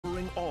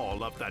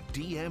capital of the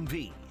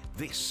DMV.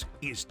 This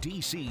is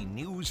DC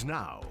News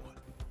Now.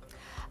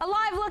 A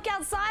live look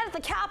outside at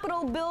the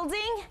Capitol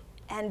building.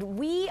 And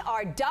we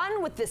are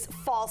done with this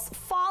false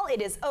fall.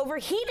 It is over.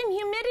 Heat and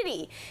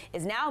humidity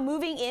is now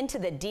moving into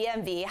the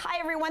DMV. Hi,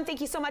 everyone. Thank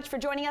you so much for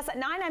joining us at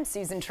 9. I'm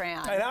Susan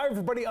Tran. And hi,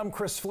 everybody. I'm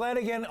Chris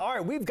Flanagan. All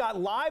right, we've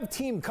got live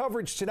team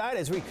coverage tonight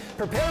as we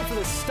prepare for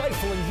the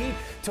stifling heat.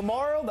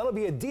 Tomorrow, that'll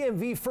be a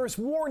DMV First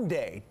Warn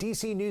Day.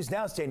 DC News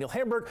Now's Daniel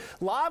Hamburg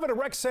live at a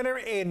rec center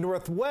in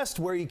Northwest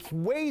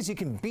ways you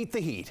can beat the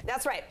heat.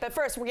 That's right. But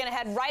first, we're going to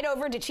head right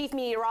over to Chief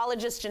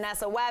Meteorologist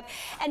Janessa Webb.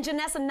 And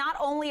Janessa, not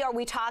only are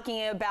we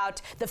talking about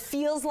the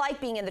feels like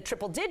being in the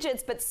triple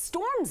digits, but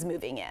storms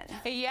moving in.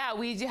 Yeah,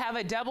 we have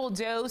a double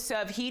dose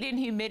of heat and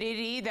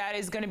humidity that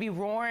is going to be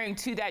roaring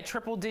to that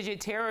triple digit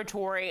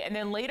territory. And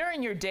then later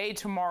in your day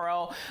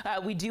tomorrow,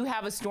 we do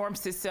have a storm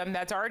system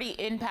that's already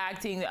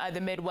impacting the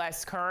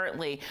Midwest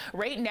currently.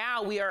 Right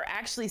now, we are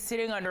actually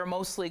sitting under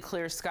mostly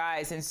clear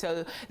skies. And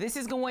so this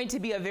is going to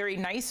be a very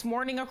nice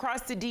morning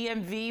across the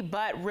DMV,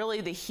 but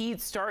really the heat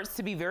starts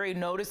to be very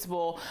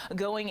noticeable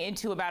going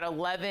into about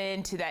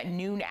 11 to that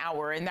noon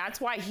hour. And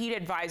that's why heat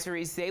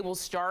advisories, they will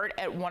start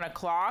at 1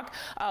 o'clock,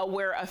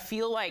 where a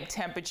feel-like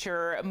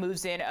temperature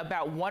moves in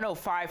about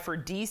 105 for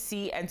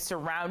DC and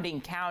surrounding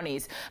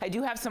counties. I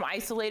do have some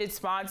isolated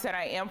spots that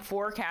I am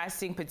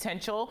forecasting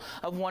potential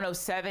of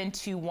 107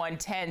 to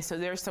 110. So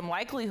there's some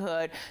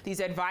likelihood these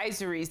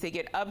advisories, they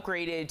get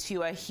upgraded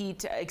to a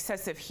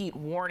excessive heat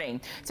warning.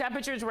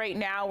 Temperatures right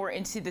now, we're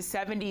into the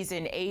 70s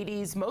and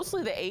 80s,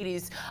 mostly the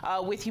 80s,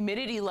 with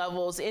humidity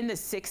levels in the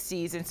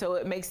 60s. And so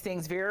it makes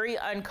things very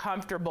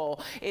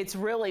uncomfortable. It's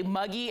really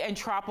muggy and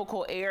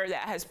tropical air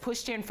that has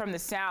pushed in from the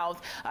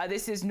south.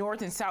 This is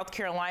North and South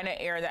Carolina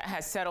air that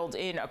has settled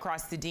in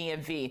across the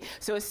DMV.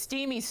 So a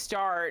steamy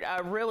start,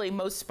 really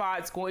most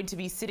spots going to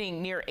be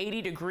sitting near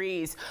 80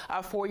 degrees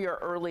for your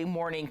early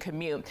morning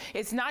commute.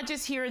 It's not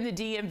just here in the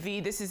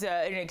DMV. This is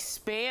an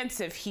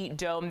expansive heat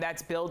dome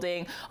that's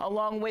building,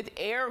 along with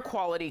air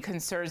quality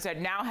concerns that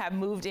now have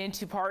moved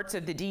into parts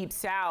of the deep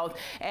south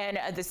and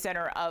the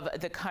center of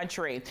the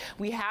country.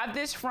 We have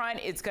this front.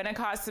 It's going to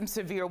cause some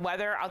severe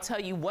weather. I'll tell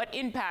you what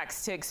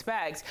impacts to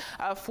expect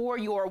for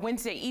your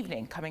Wednesday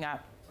evening coming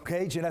up.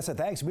 Okay, Janessa,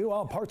 thanks.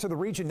 Meanwhile, parts of the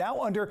region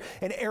now under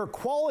an air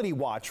quality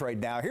watch right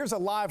now. Here's a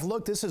live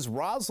look. This is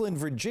Roslyn,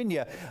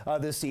 Virginia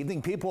this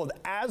evening. People with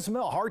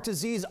asthma, heart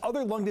disease,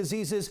 other lung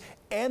diseases,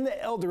 and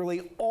the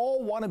elderly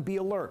all want to be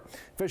alert.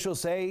 Officials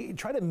say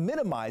try to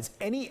minimize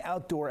any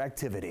outdoor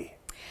activity.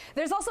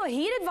 There's also a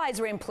heat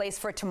advisory in place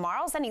for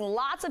tomorrow, sending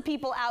lots of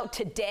people out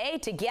today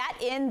to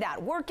get in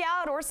that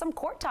workout or some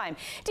court time.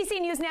 DC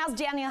News Now's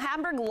Daniel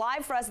Hamburg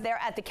live for us there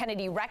at the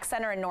Kennedy Rec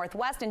Center in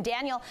Northwest. And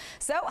Daniel,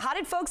 so how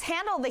did folks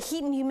handle the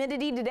heat and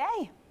humidity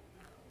today?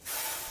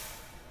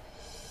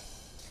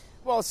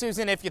 Well,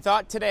 Susan, if you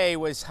thought today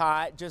was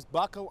hot, just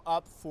buckle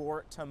up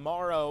for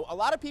tomorrow. A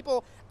lot of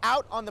people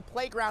out on the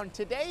playground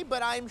today,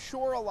 but I'm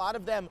sure a lot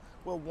of them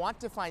will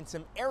want to find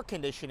some air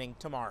conditioning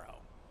tomorrow.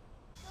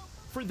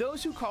 For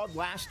those who called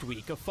last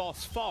week a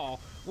false fall,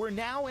 we're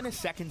now in a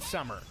second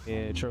summer.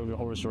 Yeah, Trojan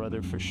horse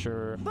weather for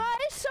sure. But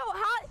it's so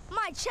hot,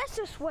 my chest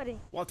is sweating.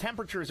 While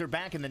temperatures are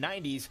back in the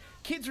 90s,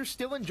 kids are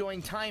still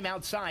enjoying time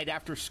outside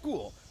after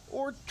school,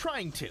 or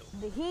trying to.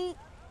 The heat,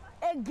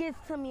 it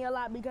gets to me a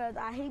lot because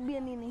I hate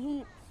being in the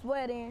heat,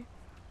 sweating,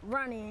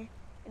 running,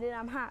 and then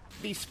I'm hot.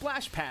 These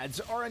splash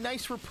pads are a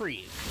nice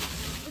reprieve.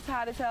 It's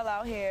hot as hell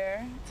out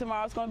here.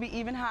 Tomorrow's going to be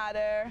even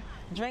hotter.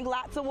 Drink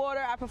lots of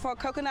water. I prefer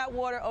coconut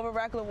water over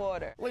regular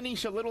water.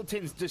 Lanisha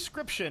Littleton's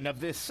description of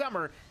this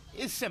summer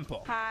is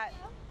simple. Hot,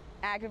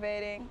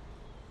 aggravating,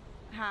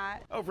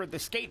 hot. Over at the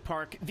skate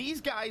park,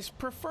 these guys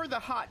prefer the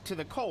hot to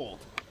the cold.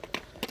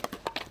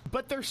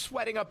 But they're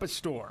sweating up a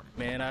storm.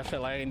 Man, I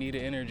felt like I need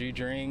an energy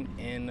drink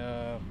and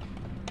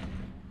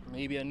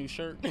maybe a new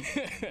shirt.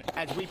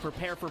 As we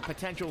prepare for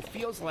potential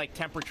feels-like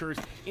temperatures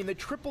in the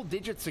triple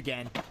digits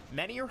again,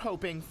 many are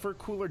hoping for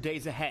cooler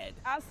days ahead.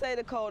 I'll say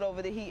the cold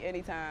over the heat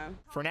anytime.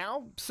 For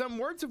now, some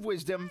words of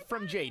wisdom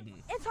from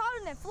Jaden. It's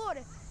hotter than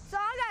Florida, so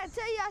I gotta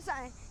tell y'all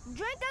something.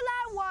 Drink a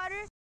lot of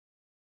water.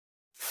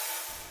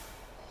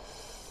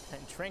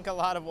 And drink a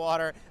lot of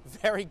water.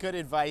 Very good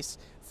advice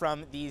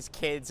from these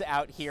kids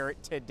out here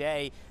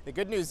today. The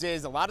good news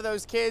is a lot of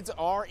those kids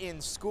are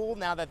in school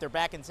now that they're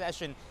back in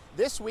session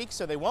this week,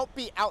 so they won't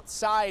be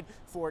outside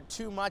for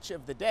too much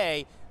of the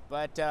day.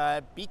 But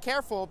be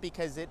careful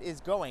because it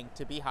is going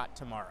to be hot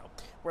tomorrow.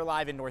 We're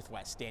live in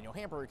Northwest. Daniel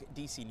Hamburg,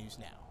 DC News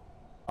Now.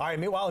 All right,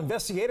 meanwhile,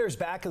 investigators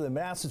back in the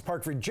Manassas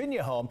Park,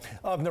 Virginia home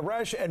of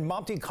Naresh and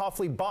Mamti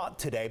Kofli Bhatt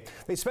today.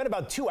 They spent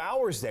about 2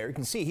 hours there. You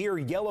can see here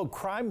yellow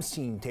crime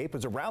scene tape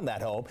was around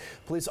that home.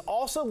 Police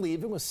also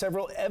leaving with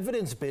several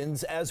evidence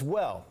bins as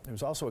well.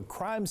 There's also a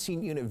crime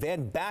scene unit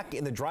van back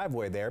in the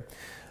driveway there.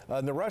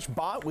 Naresh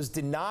Bhatt was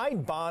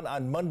denied bond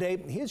on Monday.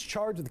 He is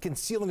charged with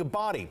concealing a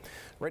body.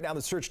 Right now,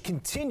 the search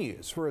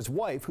continues for his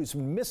wife, who's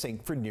been missing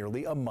for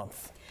nearly a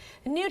month.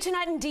 New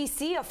tonight in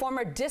D.C., a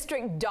former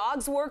district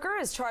dogs worker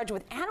is charged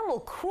with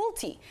animal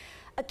cruelty.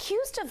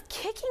 accused of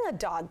kicking a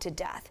dog to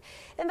death.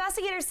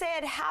 Investigators say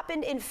it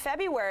happened in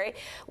February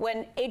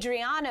when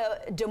Adriano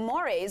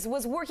Demores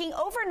was working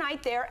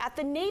overnight there at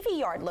the Navy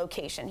Yard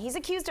location. He's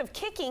accused of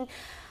kicking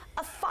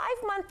a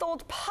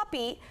 5-month-old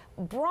puppy,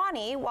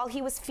 Bronny, while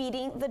he was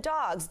feeding the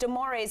dogs.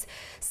 Demores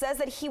says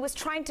that he was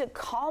trying to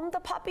calm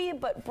the puppy,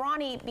 but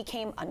Bronny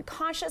became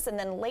unconscious and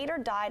then later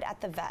died at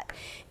the vet.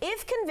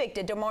 If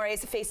convicted,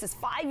 Demores faces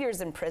 5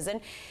 years in prison,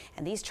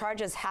 and these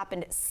charges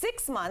happened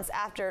 6 months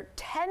after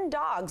 10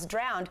 dogs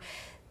drowned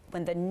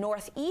when the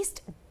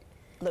Northeast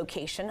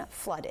location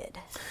flooded.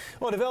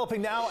 Well,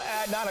 developing now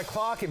at 9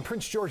 o'clock in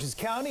Prince George's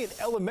County, an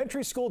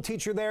elementary school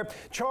teacher there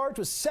charged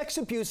with sex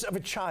abuse of a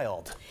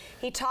child.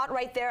 He taught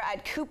right there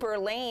at Cooper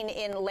Lane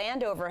in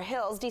Landover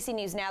Hills. DC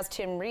News Now's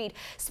Tim Reed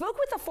spoke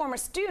with a former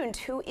student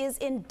who is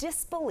in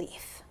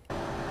disbelief.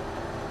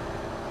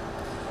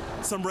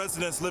 Some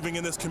residents living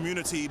in this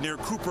community near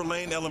Cooper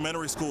Lane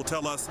Elementary School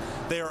tell us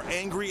they are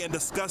angry and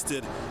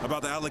disgusted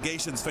about the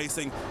allegations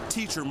facing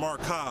teacher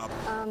Mark Cobb.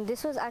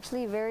 This was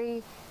actually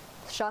very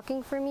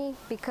shocking for me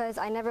because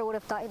I never would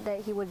have thought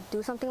that he would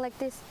do something like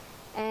this,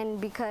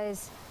 and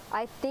because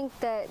I think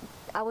that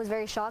I was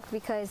very shocked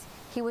because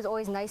he was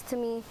always nice to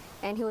me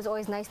and he was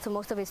always nice to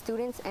most of his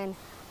students, and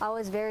I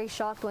was very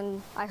shocked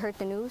when I heard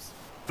the news.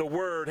 The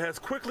word has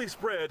quickly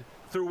spread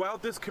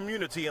throughout this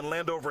community in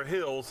Landover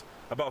Hills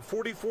about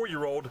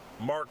 44-year-old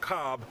Mark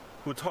Cobb,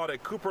 who taught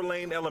at Cooper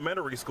Lane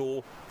Elementary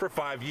School for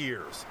 5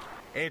 years.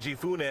 Angie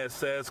Funes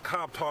says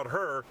Cobb taught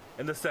her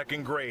in the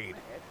 2nd grade.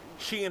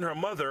 She and her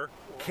mother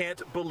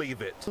can't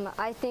believe it.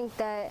 I think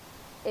that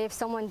if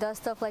someone does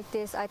stuff like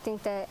this, I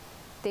think that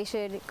they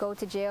should go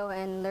to jail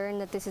and learn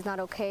that this is not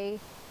okay,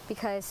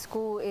 because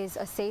school is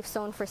a safe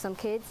zone for some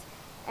kids,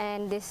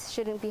 and this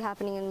shouldn't be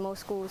happening in most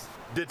schools.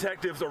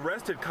 Detectives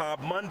arrested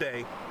Cobb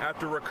Monday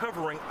after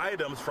recovering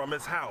items from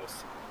his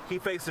house. He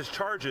faces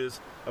charges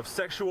of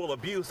sexual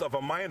abuse of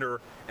a minor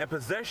and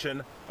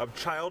possession of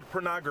child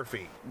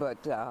pornography.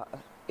 But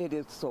it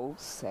is so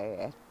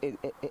sad.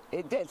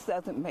 It just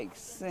doesn't make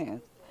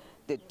sense.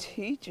 The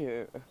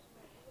teacher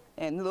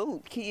and little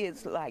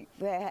kids like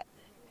that,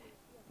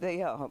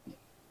 they are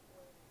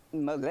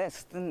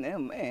molesting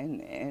them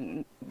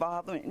and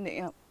bothering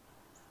them.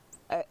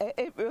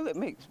 It really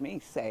makes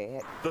me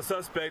sad. The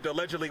suspect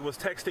allegedly was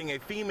texting a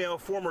female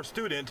former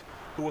student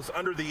who was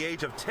under the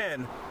age of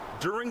 10.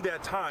 During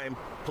that time,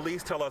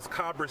 police tell us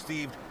Cobb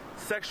received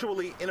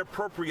sexually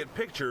inappropriate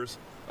pictures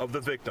of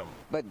the victim.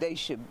 But they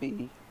should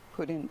be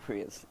put in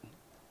prison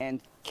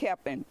and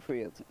kept in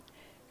prison.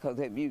 Because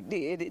if you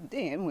did it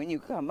then, when you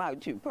come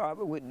out, you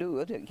probably would do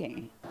it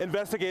again.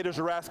 Investigators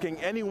are asking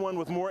anyone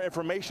with more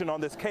information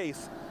on this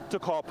case to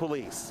call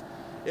police.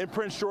 In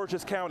Prince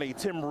George's County,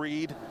 Tim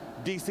Reed,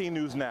 DC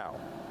News Now.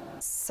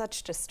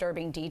 Such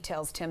disturbing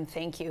details, Tim.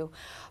 Thank you.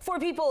 4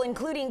 people,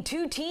 including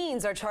 2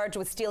 teens, are charged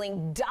with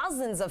stealing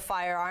dozens of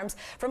firearms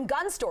from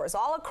gun stores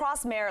all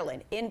across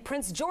Maryland in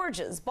Prince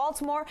George's,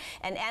 Baltimore,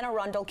 and Anne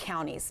Arundel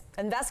counties.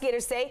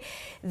 Investigators say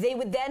they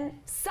would then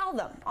sell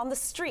them on the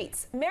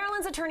streets.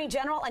 Maryland's Attorney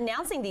General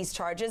announcing these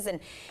charges, and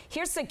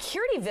here's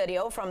security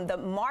video from the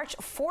March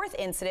 4th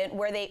incident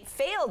where they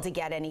failed to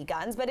get any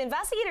guns, but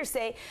investigators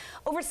say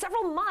over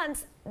several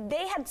months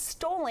they had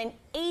stolen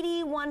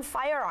 81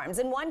 firearms.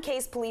 In one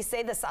case, police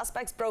say the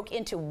suspects broke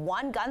into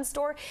one gun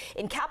store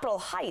in Capitol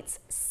Heights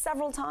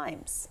several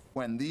times.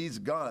 When these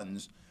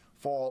guns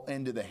fall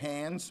into the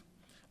hands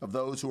of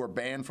those who are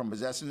banned from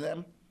possessing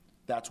them,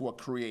 that's what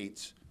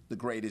creates the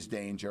greatest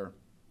danger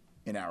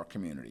in our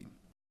community.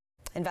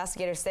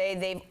 Investigators say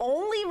they've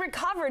only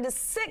recovered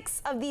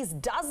 6 of these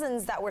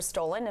dozens that were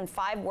stolen, and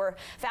 5 were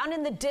found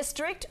in the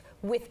district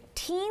with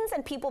teens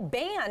and people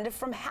banned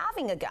from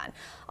having a gun.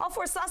 All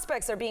 4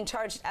 suspects are being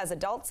charged as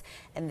adults,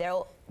 and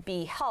they'll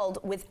be held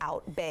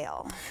without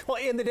bail. Well,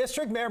 in the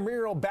district, Mayor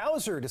Muriel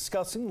Bowser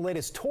discussing the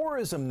latest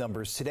tourism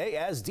numbers today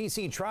as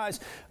D.C. tries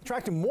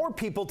attracting more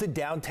people to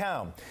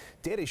downtown.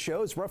 Data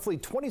shows roughly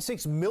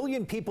 26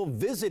 million people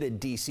visited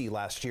D.C.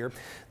 last year.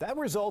 That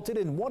resulted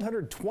in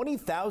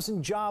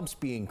 120,000 jobs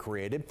being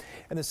created,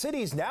 and the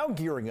city is now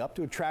gearing up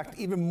to attract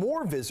even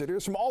more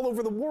visitors from all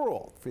over the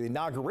world for the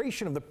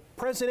inauguration of the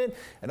president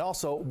and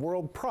also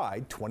World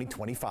Pride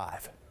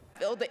 2025.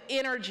 Feel the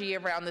energy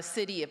around the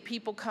city of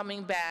people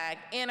coming back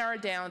in our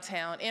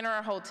downtown, in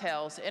our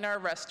hotels, in our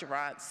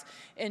restaurants,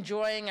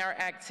 enjoying our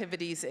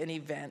activities and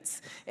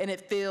events. And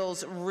it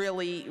feels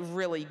really,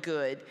 really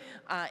good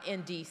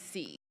in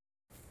D.C.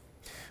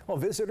 Well,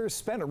 visitors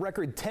spent a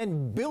record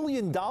 $10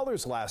 billion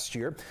last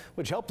year,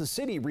 which helped the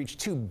city reach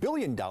 $2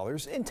 billion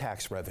in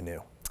tax revenue.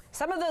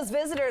 Some of those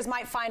visitors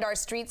might find our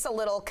streets a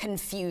little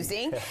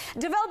confusing.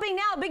 Developing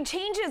now, big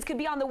changes could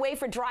be on the way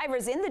for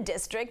drivers in the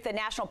district. The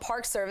National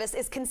Park Service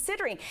is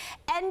considering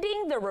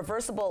ending the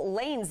reversible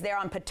lanes there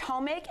on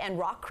Potomac and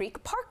Rock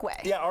Creek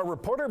Parkway. Yeah, our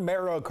reporter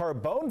Mariel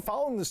Carbone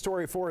following the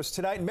story for us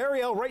tonight.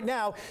 Mariel, right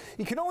now,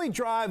 you can only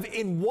drive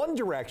in one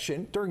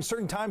direction during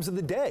certain times of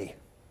the day.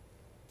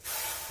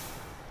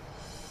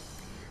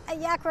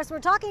 Yeah, Chris, we're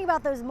talking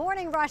about those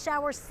morning rush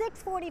hours,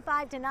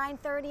 6:45 to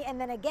 9:30, and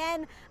then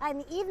again in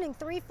the evening,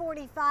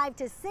 3:45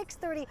 to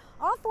 6:30.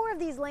 All four of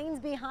these lanes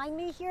behind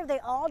me here, they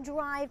all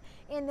drive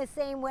in the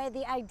same way.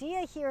 The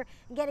idea here,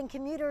 getting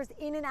commuters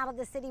in and out of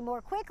the city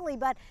more quickly,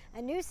 but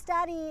a new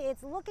study,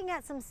 it's looking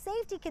at some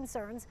safety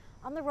concerns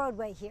on the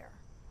roadway here.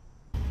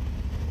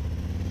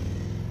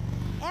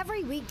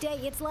 Every weekday,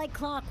 it's like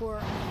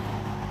clockwork.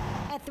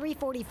 At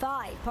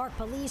 3:45, Park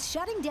Police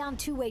shutting down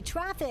two-way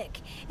traffic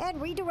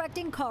and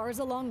redirecting cars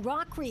along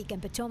Rock Creek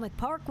and Potomac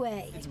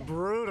Parkway. It's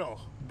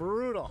brutal.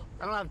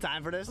 I don't have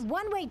time for this.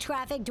 One-way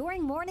traffic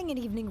during morning and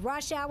evening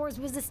rush hours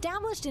was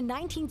established in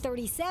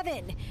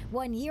 1937,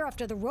 1 year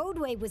after the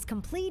roadway was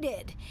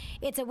completed.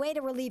 It's a way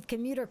to relieve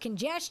commuter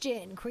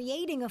congestion,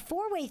 creating a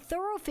four-way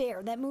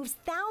thoroughfare that moves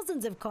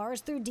thousands of cars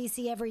through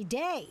D.C. every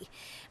day.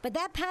 But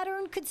that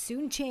pattern could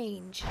soon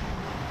change.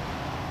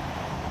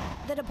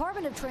 The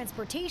Department of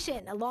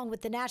Transportation, along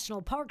with the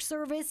National Park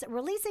Service,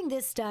 releasing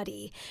this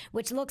study,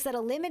 which looks at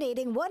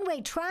eliminating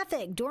one-way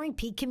traffic during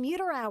peak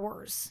commuter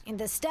hours. And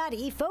the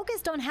study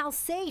focused on how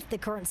safe the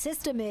current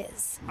system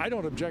is. I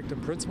don't object in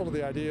principle to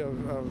the idea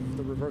of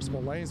the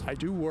reversible lanes. I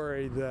do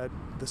worry that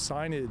the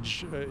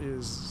signage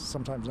is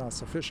sometimes not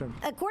sufficient.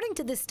 According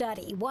to the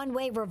study,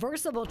 one-way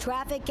reversible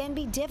traffic can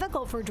be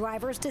difficult for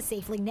drivers to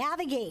safely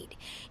navigate.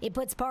 It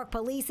puts Park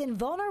Police in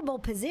vulnerable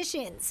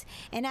positions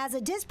and has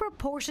a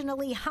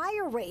disproportionately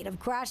higher rate of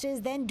crashes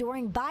than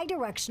during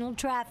bi-directional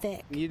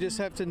traffic. You just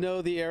have to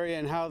know the area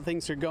and how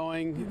things are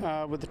going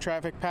with the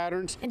traffic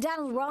patterns. And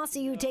Donald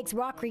Rossi, who takes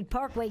Rock Creek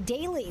Parkway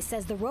daily,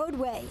 says the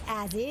roadway,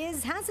 as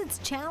is, has its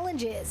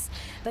challenges.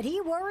 But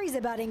he worries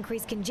about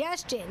increased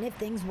congestion if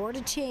things were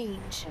to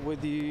change.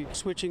 With the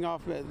switching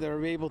off,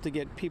 they're able to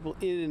get people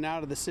in and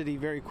out of the city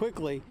very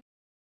quickly.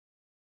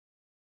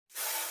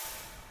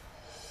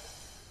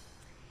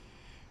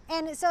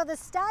 And so the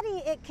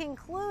study, it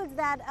concludes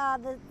that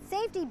the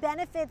safety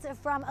benefits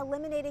from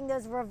eliminating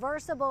those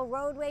reversible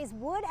roadways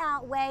would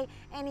outweigh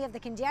any of the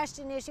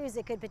congestion issues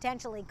it could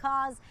potentially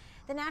cause.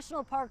 The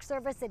National Park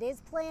Service, it is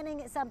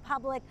planning some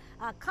public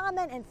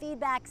comment and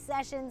feedback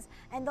sessions,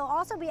 and they'll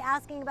also be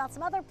asking about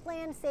some other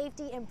planned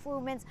safety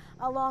improvements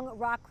along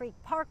Rock Creek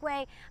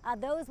Parkway.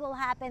 Those will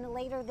happen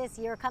later this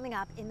year, coming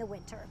up in the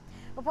winter.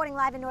 Reporting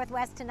live in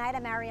Northwest tonight,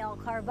 I'm Marielle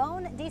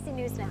Carbone, DC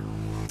News Now.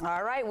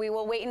 All right, we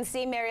will wait and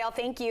see, Marielle.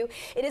 Thank you.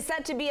 It is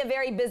set to be a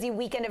very busy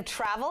weekend of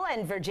travel,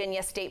 and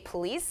Virginia State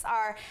Police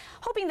are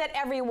hoping that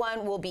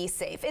everyone will be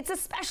safe. It's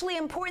especially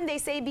important, they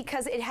say,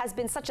 because it has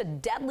been such a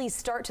deadly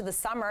start to the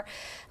summer,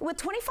 with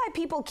 25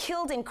 people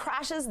killed in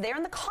crashes there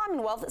in the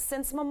Commonwealth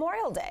since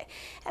Memorial Day.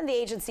 And the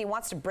agency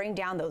wants to bring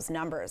down those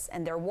numbers,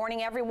 and they're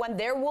warning everyone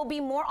there will be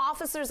more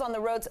officers on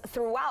the roads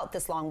throughout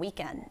this long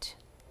weekend.